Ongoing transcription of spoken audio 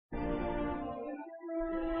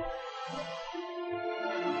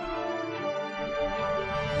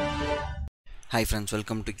Hi friends,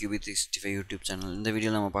 welcome to QB365 YouTube channel. In the video,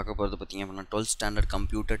 we will talk about 12th standard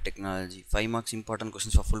computer technology. 5 marks important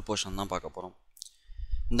questions for full portion.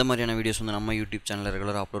 இந்த மாதிரியான videos வந்து நம்ம YouTube சேனலில்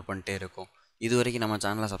ரெகுலராக upload பண்ணிட்டே இருக்கோம். இது வரைக்கும் நம்ம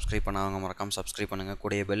சேனலை சப்ஸ்கிரைப் பண்ணாதவங்க மறக்காம சப்ஸ்கிரைப் பண்ணுங்கள்.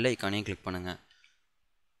 கூடயே பெல் ஐக்கானையும் கிளிக் பண்ணுங்கள்.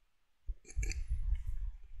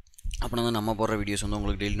 அப்படின்னா தான் நம்ம போடுற வீடியோஸ் வந்து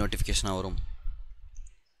உங்களுக்கு டெய்லி நோட்டிஃபிகேஷனாக வரும்.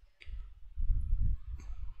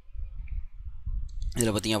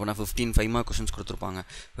 இதில் பார்த்திங்க அப்படின்னா 15 5 மார்க் கொஸ்டின்ஸ் கொடுத்துருப்பாங்க.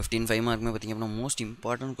 15 5 மார்க்குமே பார்த்திங்க அப்படின்னா மோஸ்ட்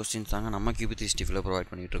இம்பார்ட்டன்ட் கொஸ்டின்ஸ் தாங்க நம்ம QB365 ப்ரொவைட்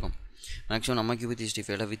பண்ணிகிட்ருக்கோம். மேக்ஸிமம் நம்ம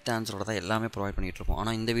QB365 வித் ஆன்சரோட தான் எல்லாமே ப்ரொவைட் பண்ணிகிட்ருக்கோம்.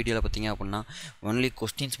 ஆனால் இந்த வீடியோவில் பார்த்திங்க அப்படின்னா ஒன்லி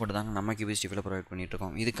கொஸ்டின்ஸ் மட்டும் தாங்க நம்ம QB365 ப்ரொவைட்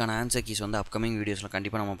பண்ணிகிட்ருக்கோம். இதுக்கான ஆன்சர் கீஸ் வந்து அப்கமிங் வீடியோஸில்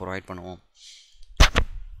கண்டிப்பாக நம்ம ப்ரொவைட் பண்ணுவோம்.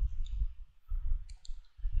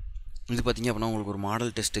 இது பார்த்திங்க அப்படின்னா உங்களுக்கு ஒரு மாடல்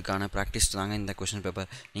டெஸ்ட்டுக்கான ப்ராக்டிஸ் தாங்க இந்த கொஸ்டின் பேப்பர்.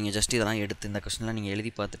 நீங்கள் ஜஸ்ட் இதெல்லாம் எடுத்து இந்த கொஸ்டின்லாம் நீங்கள்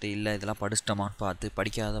எழுதி பார்த்துட்டு இல்லை இதெல்லாம் படிச்சிட்டோமான்னு பார்த்து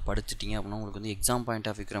படிச்சிட்டிங்க அப்படின்னா உங்களுக்கு வந்து எக்ஸாம் பாயிண்ட்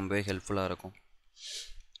ஆஃப் வியூக்கு ரொம்பவே ஹெல்ப்ஃபுல்லாக இருக்கும்.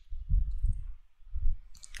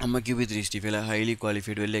 நம்ம QB365 highly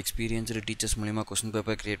qualified well experienced teachers மூலிமா கொஸ்டின்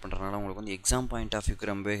பேப்பர் க்ரியேட் பண்ணுறதுனால உங்களுக்கு வந்து எக்ஸாம் பாயிண்ட் ஆஃப்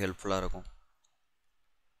வியூக்கு ரொம்பவே ஹெல்ப்ஃபுல்லாக இருக்கும்.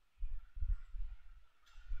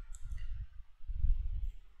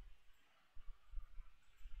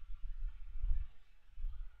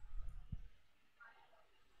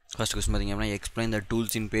 ஃபர்ஸ்ட் கொஸ்டின் பார்த்திங்க அப்படின்னா explain the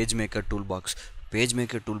tools in page maker tool box. Page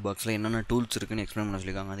maker tool பாக்ஸில் என்னென்ன டூல்ஸ் இருக்குன்னு எக்ஸ்பிளைன் பண்ண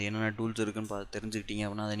சொல்லியிருக்காங்க. அது என்னென்ன டூல்ஸ் இருக்குன்னு தெரிஞ்சுக்கிட்டீங்க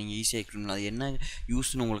அப்படின்னா அதை நீங்கள் ஈஸியாக எக்ஸ்பிளைன் பண்ணலாம். அது என்ன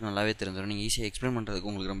யூஸ்னு உங்களுக்கு நல்லாவே தெரிஞ்சிடும். நீங்கள் ஈஸியாக எக்ஸ்பிளைன் பண்ணுறதுக்கு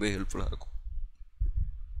உங்களுக்கு ரொம்ப ஹெல்ப்ஃபுல்லாக இருக்கும்.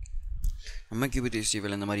 நம்ம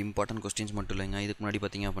QB365 இந்த மாதிரி இம்பார்ட்டன்ட் கொஸ்டின்ஸ் மட்டும் இல்லைங்க. இதுக்கு முன்னாடி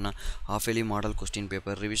பார்த்திங்க அப்படின்னா half yearly model question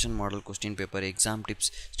paper, revision model question paper, exam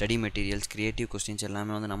tips, study materials, creative questions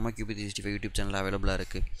எல்லாமே வந்து நம்ம QB365 யூடியூப் சேனலில் அவைலபிளாக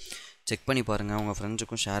இருக்குது. செக் பண்ணி பாருங்கள், உங்கள்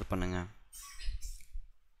ஃப்ரெண்ட்ஸுக்கும் ஷேர் பண்ணுங்கள்.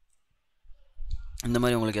 இந்த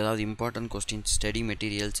மாதிரி உங்களுக்கு ஏதாவது important questions, study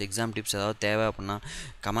materials, exam tips ஏதாவது தேவை அப்படின்னா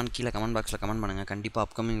கீழே கமெண்ட் பாக்ஸில் கமெண்ட் பண்ணுங்கள். கண்டிப்பாக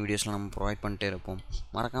அப்கமிங் வீடியோஸில் நம்ம ப்ரொவைட் பண்ணிட்டே இருப்போம்.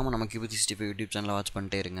 மறக்காமல் நம்ம QB365 யூடியூப் சேனலை வாட்ச்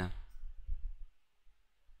பண்ணிட்டே இருங்க.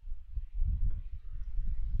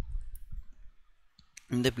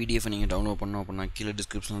 இந்த PDF நீங்கள் டவுன்லோட் பண்ணோம் அப்படின்னா கீழே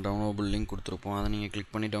டிஸ்கிரிப்ஷனில் டவுன்லோடபிள் லிங்க் கொடுத்துருப்போம். அதை நீங்கள்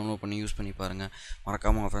கிளிக் பண்ணி டவுன்லோட் பண்ணி யூஸ் பண்ணி பாருங்கள்.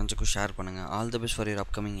 மறக்காமல் உங்கள் ஃப்ரெண்ட்ஸுக்கும் ஷேர் பண்ணுங்கள். All the best for your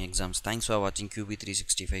upcoming exams. Thanks for வாட்சிங்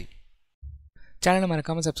QB365. சேனலை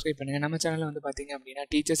மறக்காமல் சப்ஸ்கிரைப் பண்ணுங்கள். நம்ம சேனலில் வந்து பார்த்திங்க அப்படின்னா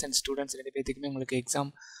டீச்சர்ஸ் அண்ட் ஸ்டூடெண்ட்ஸ் 2 பேத்துக்குமே உங்களுக்கு exam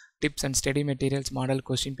tips and study materials, model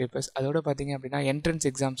question papers, அதோட பார்த்திங்க அப்படின்னா entrance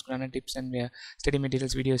எக்ஸாம்ஸ்க்குள்ளான tips and study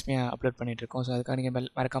materials வீடியோஸ்மே upload பண்ணிட்டுருக்கோம். ஸோ அதுக்காக நீங்கள்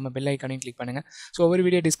மறக்காமல் பெல் ஐக்கானையும் கிளிக் பண்ணுங்கள். ஸோ ஒவ்வொரு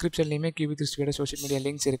video டிஸ்கிரிப்ஷன்லையுமே QB365 social media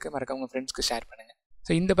links இருக்குது. மறக்காம உங்கள் ஃப்ரெண்ட்ஸ்க்கு ஷேர் பண்ணுங்கள்.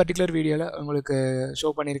 ஸோ இந்த பர்டிகுலர் வீடியோவில் உங்களுக்கு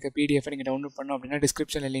ஷோ பண்ணியிருக்க PDF நீங்கள் டவுன்லோட் பண்ணோம் அப்படின்னா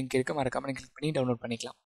டிஸ்கிரிப்ஷனில் லிங்க் இருக்குது. மறக்காமல் நீங்கள் கிளிக் பண்ணி டவுன்லோட் பண்ணிக்கலாம்.